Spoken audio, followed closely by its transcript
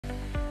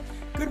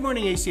Good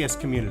morning, ACS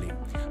community.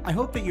 I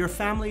hope that your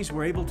families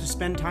were able to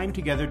spend time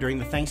together during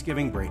the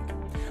Thanksgiving break.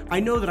 I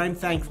know that I'm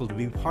thankful to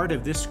be part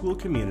of this school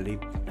community,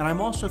 and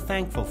I'm also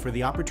thankful for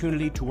the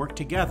opportunity to work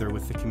together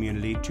with the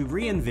community to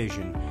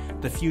re-envision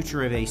the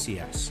future of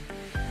ACS.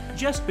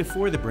 Just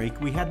before the break,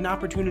 we had an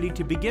opportunity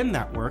to begin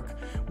that work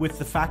with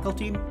the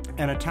faculty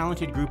and a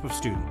talented group of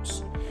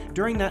students.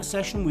 During that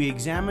session, we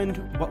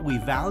examined what we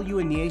value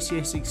in the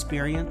ACS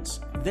experience.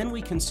 Then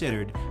we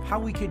considered how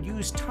we could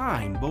use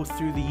time, both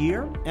through the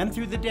year and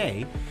through the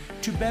day,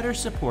 to better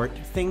support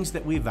things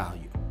that we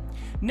value.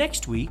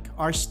 Next week,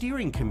 our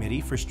steering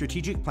committee for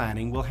strategic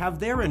planning will have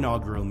their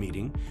inaugural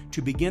meeting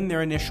to begin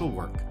their initial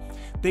work.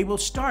 They will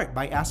start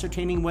by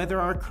ascertaining whether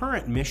our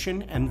current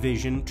mission and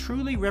vision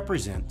truly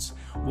represents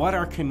what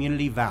our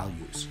community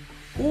values,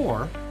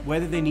 or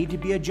whether they need to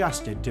be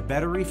adjusted to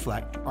better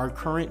reflect our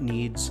current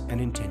needs and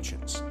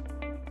intentions.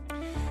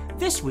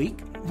 This week,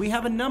 we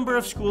have a number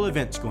of school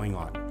events going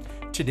on.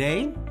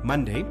 Today,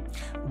 Monday,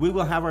 we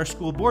will have our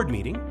school board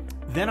meeting.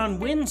 Then on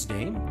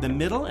Wednesday, the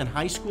middle and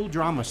high school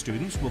drama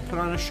students will put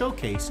on a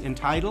showcase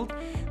entitled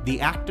The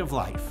Act of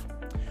Life.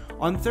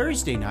 On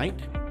Thursday night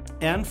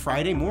and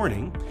Friday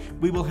morning,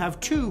 we will have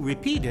two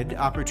repeated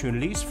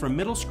opportunities for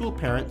middle school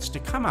parents to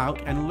come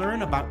out and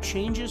learn about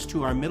changes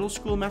to our middle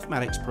school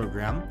mathematics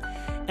program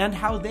and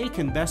how they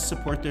can best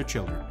support their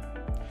children.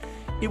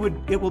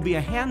 It will be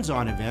a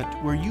hands-on event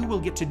where you will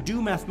get to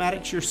do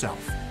mathematics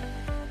yourself.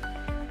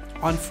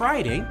 On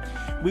Friday,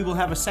 we will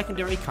have a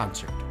secondary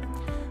concert.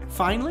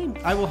 Finally,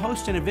 I will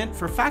host an event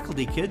for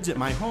faculty kids at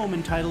my home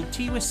entitled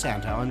Tea with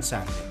Santa on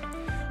Saturday.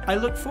 I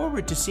look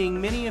forward to seeing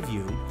many of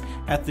you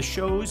at the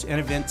shows and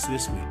events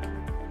this week.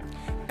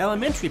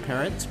 Elementary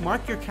parents,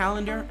 mark your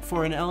calendar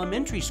for an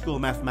elementary school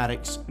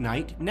mathematics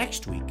night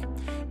next week.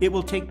 It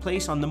will take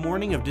place on the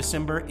morning of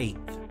December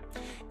 8th.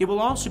 It will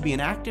also be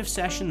an active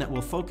session that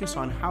will focus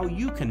on how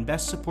you can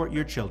best support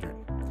your children.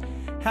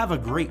 Have a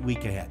great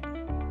week ahead.